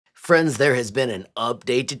Friends, there has been an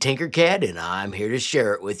update to Tinkercad, and I'm here to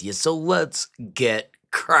share it with you, so let's get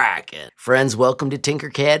cracking. Friends, welcome to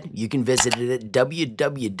Tinkercad. You can visit it at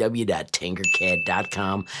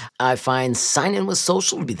www.tinkercad.com. I find sign in with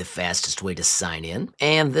social to be the fastest way to sign in,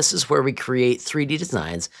 and this is where we create 3D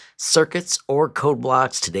designs, circuits, or code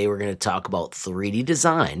blocks. Today we're going to talk about 3D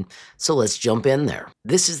design, so let's jump in there.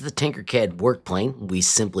 This is the Tinkercad work plane. We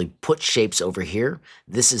simply put shapes over here.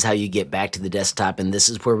 This is how you get back to the desktop, and this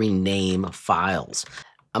is where we name files.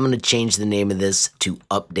 I'm going to change the name of this to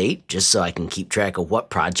update just so I can keep track of what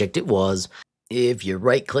project it was. If you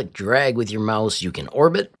right-click drag with your mouse, you can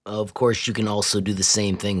orbit. Of course, you can also do the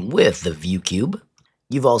same thing with the view cube.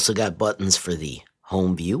 You've also got buttons for the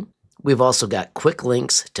home view. We've also got quick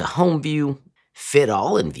links to home view, fit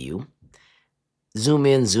all in view, zoom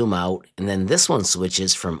in, zoom out, and then this one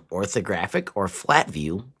switches from orthographic or flat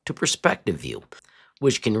view to perspective view,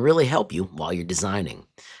 which can really help you while you're designing.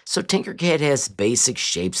 So Tinkercad has basic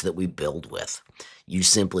shapes that we build with. You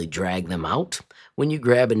simply drag them out. When you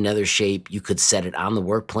grab another shape, you could set it on the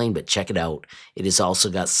work plane, but check it out. It has also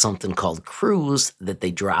got something called crews that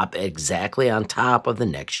they drop exactly on top of the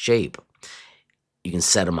next shape. You can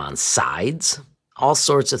set them on sides, all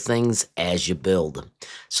sorts of things as you build.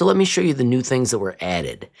 So let me show you the new things that were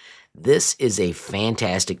added. This is a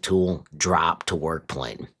fantastic tool, drop to work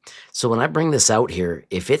plane. So when I bring this out here,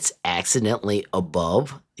 if it's accidentally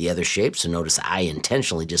above the other shape, so notice I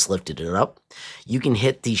intentionally just lifted it up, you can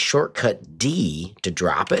hit the shortcut D to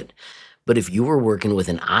drop it. But if you were working with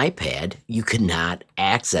an iPad, you could not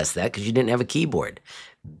access that because you didn't have a keyboard.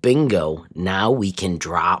 Bingo, now we can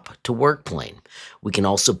drop to work plane. We can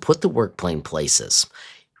also put the work plane places.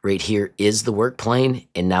 Right here is the work plane,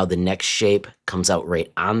 and now the next shape comes out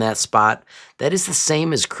right on that spot. That is the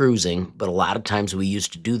same as cruising, but a lot of times we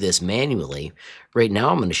used to do this manually. Right now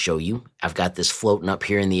I'm going to show you. I've got this floating up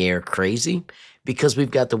here in the air crazy because we've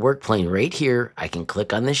got the work plane right here. I can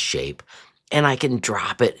click on this shape, and I can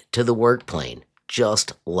drop it to the work plane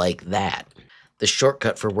just like that. The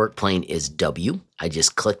shortcut for work plane is W. I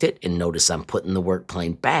just clicked it, and notice I'm putting the work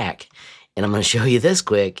plane back. And I'm going to show you this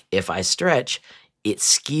quick. If I stretch, it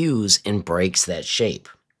skews and breaks that shape.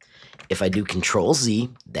 If I do Control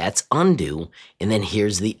Z, that's undo, and then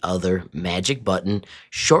here's the other magic button,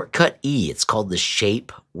 shortcut E. It's called the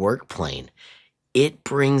shape work plane. It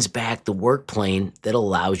brings back the work plane that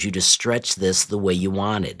allows you to stretch this the way you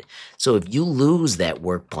wanted. So if you lose that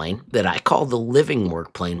work plane that I call the living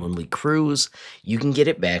work plane when we cruise, you can get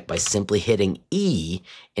it back by simply hitting E,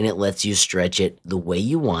 and it lets you stretch it the way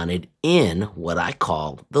you wanted in what I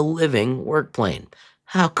call the living work plane.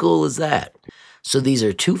 How cool is that? So these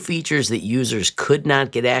are two features that users could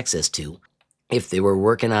not get access to if they were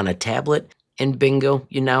working on a tablet, and bingo,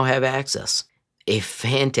 you now have access. A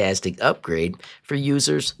fantastic upgrade for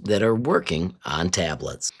users that are working on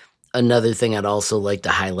tablets. Another thing I'd also like to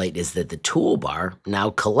highlight is that the toolbar now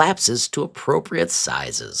collapses to appropriate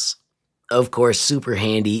sizes. Of course, super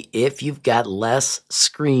handy if you've got less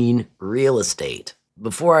screen real estate.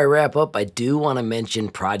 Before I wrap up, I do want to mention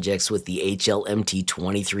projects with the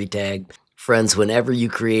HLMT23 tag. Friends, whenever you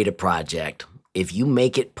create a project, if you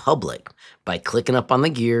make it public by clicking up on the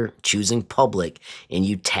gear, choosing public, and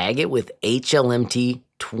you tag it with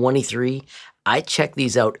HLMT23, I check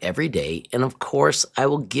these out every day, and of course, I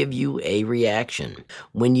will give you a reaction.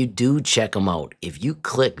 When you do check them out, if you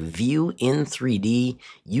click View in 3D,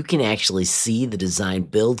 you can actually see the design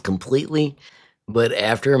build completely, but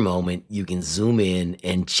after a moment, you can zoom in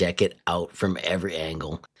and check it out from every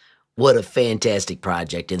angle. What a fantastic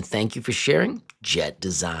project, and thank you for sharing Jet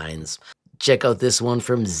Designs. Check out this one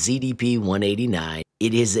from ZDP189.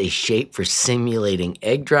 It is a shape for simulating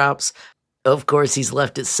egg drops. Of course, he's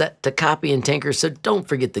left it set to copy and tinker, so don't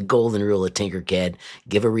forget the golden rule of Tinkercad.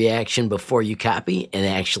 Give a reaction before you copy and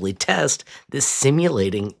actually test this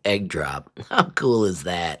simulating egg drop. How cool is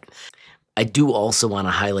that? I do also want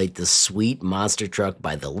to highlight the sweet monster truck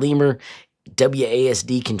by the Lemur.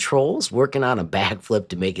 WASD controls, working on a backflip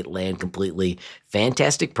to make it land completely.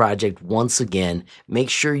 Fantastic project once again. Make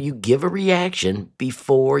sure you give a reaction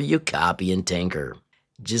before you copy and tinker.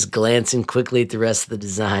 Just glancing quickly at the rest of the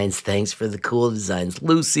designs. Thanks for the cool designs.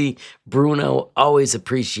 Lucy, Bruno, always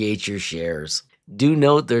appreciate your shares. Do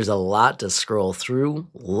note there's a lot to scroll through.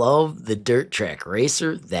 Love the Dirt Track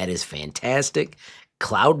Racer. That is fantastic.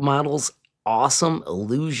 Cloud models. Awesome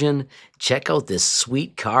illusion. Check out this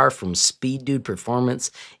sweet car from Speed Dude Performance.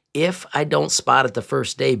 If I don't spot it the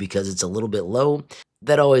first day because it's a little bit low,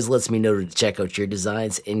 that always lets me know to check out your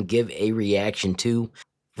designs and give a reaction to.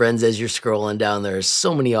 Friends, as you're scrolling down, there are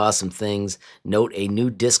so many awesome things. Note a new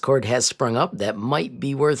Discord has sprung up that might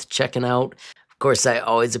be worth checking out. course, I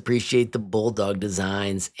always appreciate the bulldog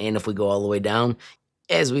designs, and if we go all the way down,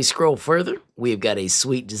 as we scroll further, we've got a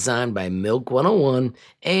sweet design by Milk 101,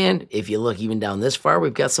 and if you look even down this far,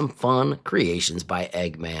 we've got some fun creations by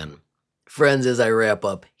Eggman. Friends, as I wrap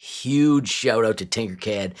up, huge shout out to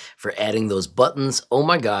Tinkercad for adding those buttons. Oh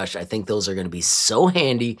my gosh, I think those are going to be so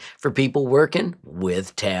handy for people working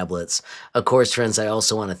with tablets. Of course, friends, I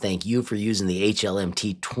also want to thank you for using the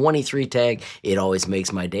HLMT23 tag. It always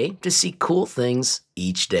makes my day to see cool things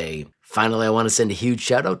each day. Finally, I want to send a huge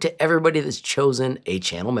shout out to everybody that's chosen a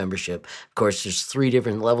channel membership. Of course, there's 3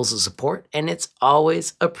 different levels of support, and it's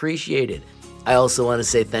always appreciated. I also want to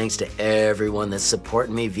say thanks to everyone that's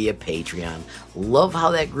supporting me via Patreon. Love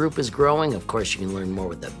how that group is growing. Of course, you can learn more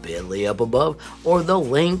with the bit.ly up above or the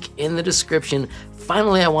link in the description.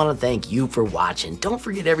 Finally, I want to thank you for watching. Don't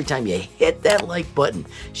forget, every time you hit that like button,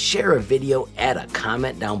 share a video, add a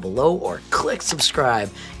comment down below, or click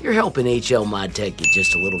subscribe. You're helping HLModTech get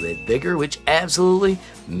just a little bit bigger, which absolutely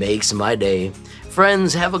makes my day.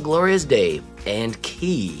 Friends, have a glorious day and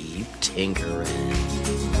keep tinkering.